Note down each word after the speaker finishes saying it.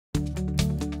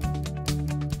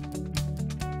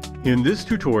In this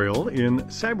tutorial in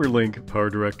Cyberlink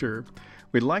PowerDirector,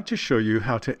 we'd like to show you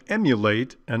how to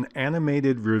emulate an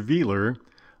animated revealer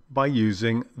by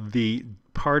using the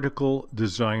particle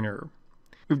designer.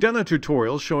 We've done a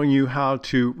tutorial showing you how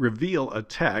to reveal a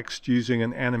text using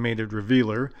an animated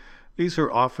revealer. These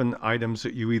are often items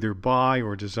that you either buy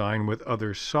or design with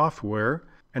other software.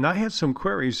 And I had some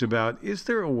queries about, is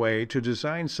there a way to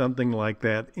design something like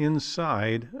that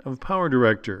inside of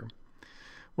PowerDirector?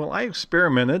 Well, I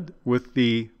experimented with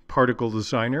the particle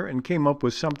designer and came up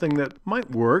with something that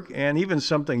might work, and even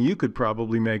something you could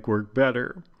probably make work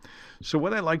better. So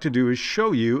what I'd like to do is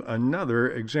show you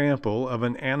another example of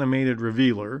an animated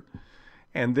revealer,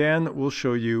 and then we'll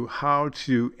show you how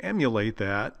to emulate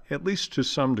that, at least to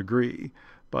some degree,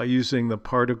 by using the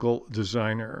particle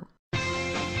designer.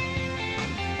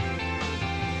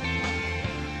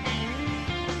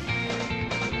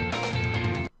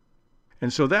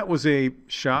 And so that was a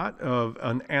shot of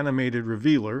an animated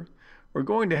revealer. We're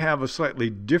going to have a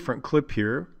slightly different clip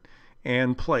here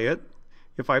and play it.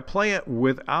 If I play it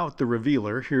without the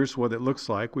revealer, here's what it looks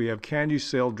like. We have Can You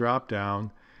Sail drop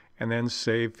down and then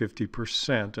save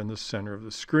 50% in the center of the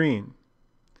screen.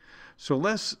 So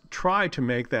let's try to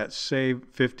make that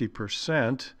save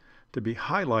 50% to be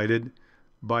highlighted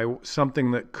by something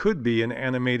that could be an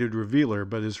animated revealer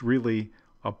but is really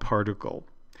a particle.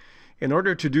 In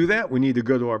order to do that, we need to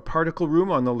go to our particle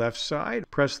room on the left side,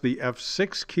 press the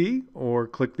F6 key or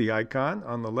click the icon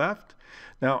on the left.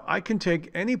 Now I can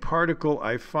take any particle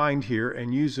I find here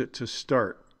and use it to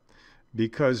start,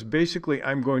 because basically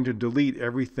I'm going to delete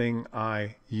everything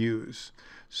I use.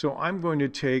 So I'm going to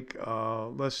take,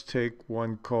 let's take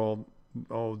one called,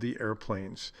 the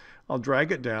airplanes. I'll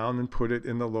drag it down and put it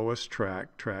in the lowest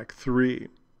track, track 3.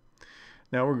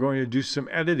 Now we're going to do some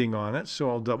editing on it, so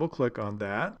I'll double click on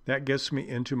that. That gets me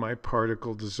into my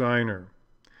particle designer.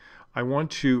 I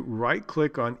want to right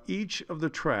click on each of the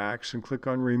tracks and click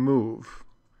on remove.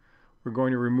 We're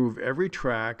going to remove every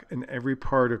track and every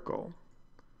particle.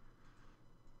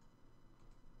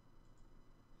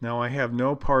 Now I have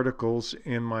no particles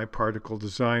in my particle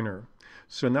designer.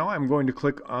 So now I'm going to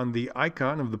click on the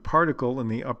icon of the particle in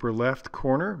the upper left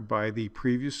corner by the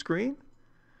preview screen.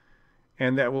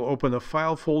 And that will open a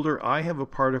file folder. I have a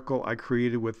particle I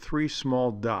created with 3 small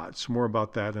dots. More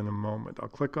about that in a moment. I'll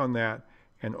click on that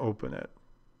and open it.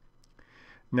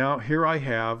 Now here I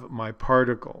have my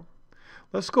particle.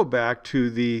 Let's go back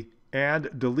to the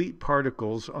Add Delete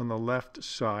Particles on the left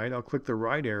side. I'll click the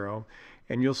right arrow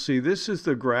and you'll see this is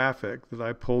the graphic that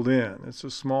I pulled in. It's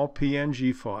a small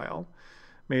PNG file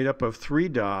made up of 3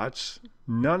 dots,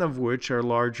 none of which are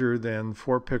larger than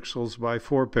 4 pixels by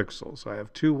 4 pixels. I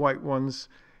have 2 white ones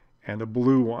and a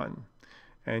blue one.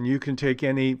 And you can take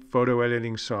any photo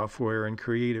editing software and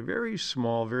create a very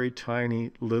small, very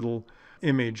tiny little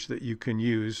image that you can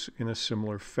use in a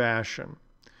similar fashion.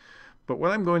 But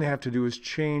what I'm going to have to do is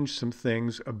change some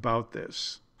things about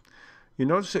this. You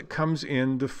notice it comes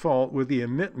in default with the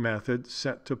emit method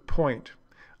set to point.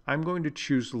 I'm going to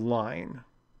choose line.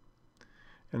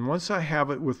 And once I have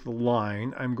it with the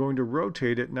line, I'm going to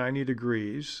rotate it 90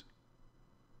 degrees,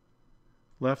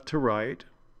 left to right.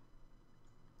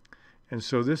 And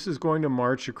so this is going to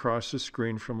march across the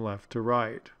screen from left to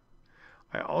right.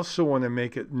 I also want to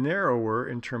make it narrower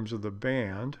in terms of the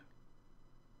band.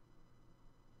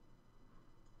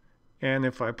 And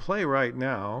if I play right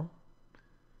now,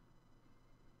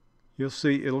 you'll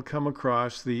see it'll come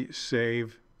across the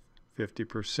save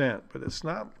 50%, but it's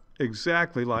not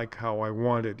exactly like how I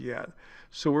want it yet.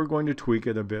 So we're going to tweak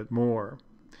it a bit more.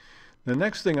 The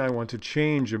next thing I want to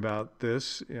change about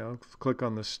this, click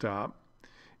on the stop,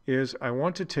 is I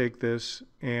want to take this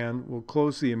and we'll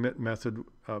close the emit method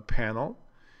panel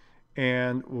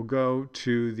and we'll go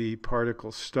to the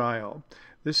particle style.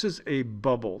 This is a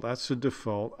bubble. That's the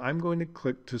default. I'm going to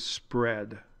click to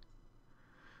spread.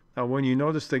 Now when you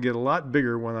notice they get a lot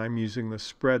bigger when I'm using the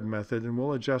spread method, and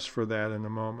we'll adjust for that in a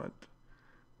moment.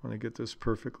 I want to get this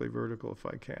perfectly vertical if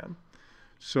I can.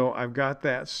 So I've got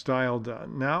that style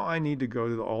done. Now I need to go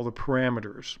to all the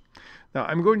parameters. Now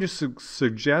I'm going to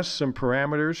suggest some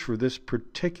parameters for this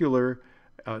particular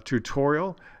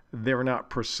tutorial. They're not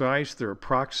precise, they're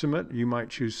approximate. You might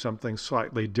choose something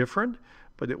slightly different,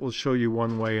 but it will show you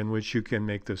one way in which you can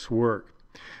make this work.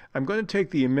 I'm going to take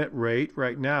the emit rate.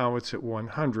 Right now it's at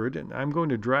 100, and I'm going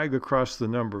to drag across the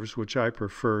numbers, which I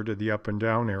prefer to the up and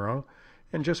down arrow,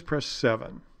 and just press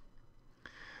 7.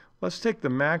 Let's take the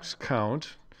max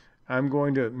count. I'm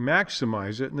going to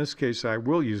maximize it. In this case, I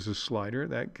will use a slider.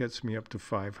 That gets me up to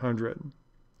 500.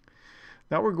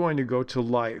 Now we're going to go to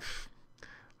life.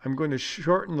 I'm going to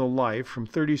shorten the life from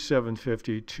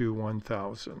 3750 to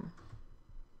 1000.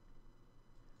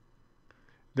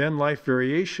 Then life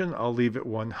variation, I'll leave it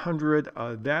 100.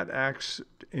 That acts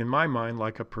in my mind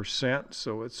like a percent,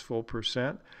 so it's full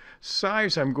percent.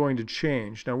 Size I'm going to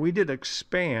change. Now we did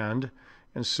expand,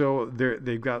 and so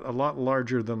they've got a lot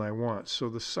larger than I want. So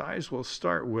the size we'll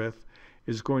start with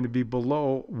is going to be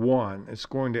below 1. It's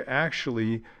going to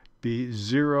actually be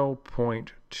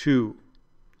 0.2.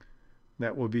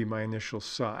 That will be my initial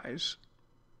size.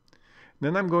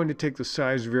 Then I'm going to take the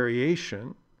size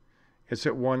variation. It's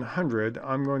at 100.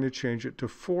 I'm going to change it to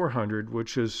 400,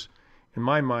 which is, in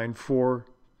my mind, 4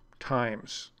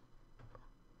 times.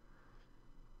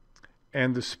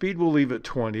 And the speed we'll leave at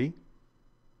 20.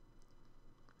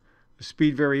 The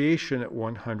speed variation at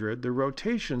 100. The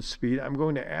rotation speed, I'm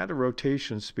going to add a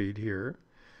rotation speed here.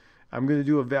 I'm going to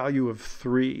do a value of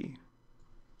 3.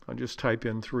 I'll just type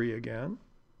in 3 again.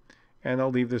 And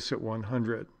I'll leave this at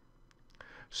 100.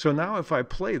 So now if I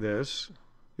play this,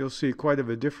 you'll see quite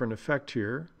a different effect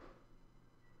here.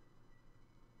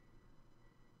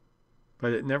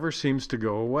 But it never seems to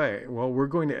go away. Well, we're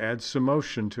going to add some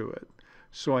motion to it.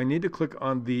 So I need to click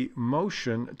on the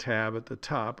Motion tab at the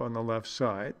top on the left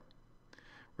side.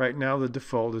 Right now the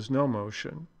default is no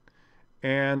motion.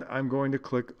 And I'm going to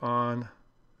click on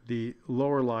the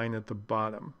lower line at the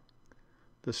bottom,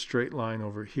 the straight line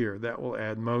over here. That will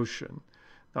add motion.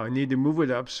 Now I need to move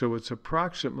it up so it's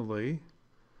approximately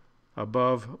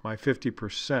above my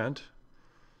 50%.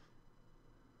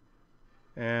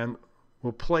 And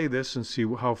we'll play this and see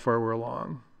how far we're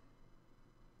along.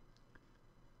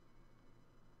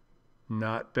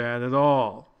 Not bad at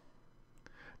all.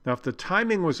 Now if the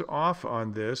timing was off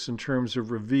on this in terms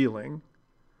of revealing,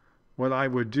 what I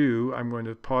would do, I'm going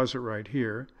to pause it right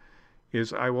here,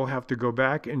 is I will have to go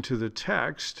back into the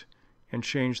text and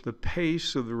change the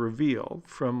pace of the reveal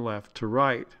from left to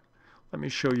right. Let me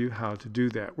show you how to do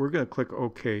that. We're going to click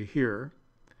OK here.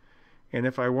 And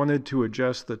if I wanted to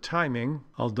adjust the timing,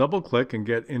 I'll double click and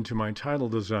get into my title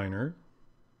designer.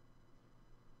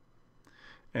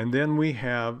 And then we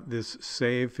have this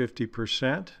save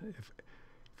 50%. If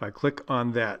I click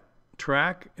on that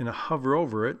track and hover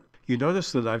over it, you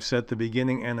notice that I've set the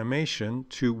beginning animation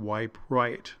to wipe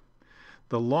right.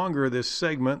 The longer this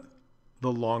segment,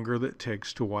 the longer that it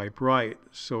takes to wipe right.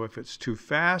 So if it's too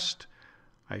fast,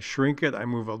 I shrink it, I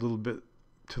move a little bit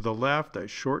to the left, I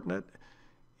shorten it.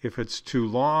 If it's too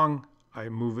long, I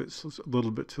move it a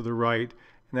little bit to the right,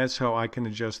 and that's how I can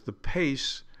adjust the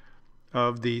pace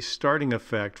of the starting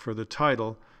effect for the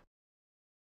title.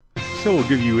 So we'll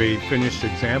give you a finished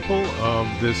example of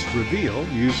this reveal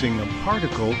using a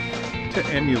particle to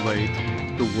emulate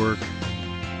the work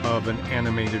of an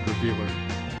animated revealer.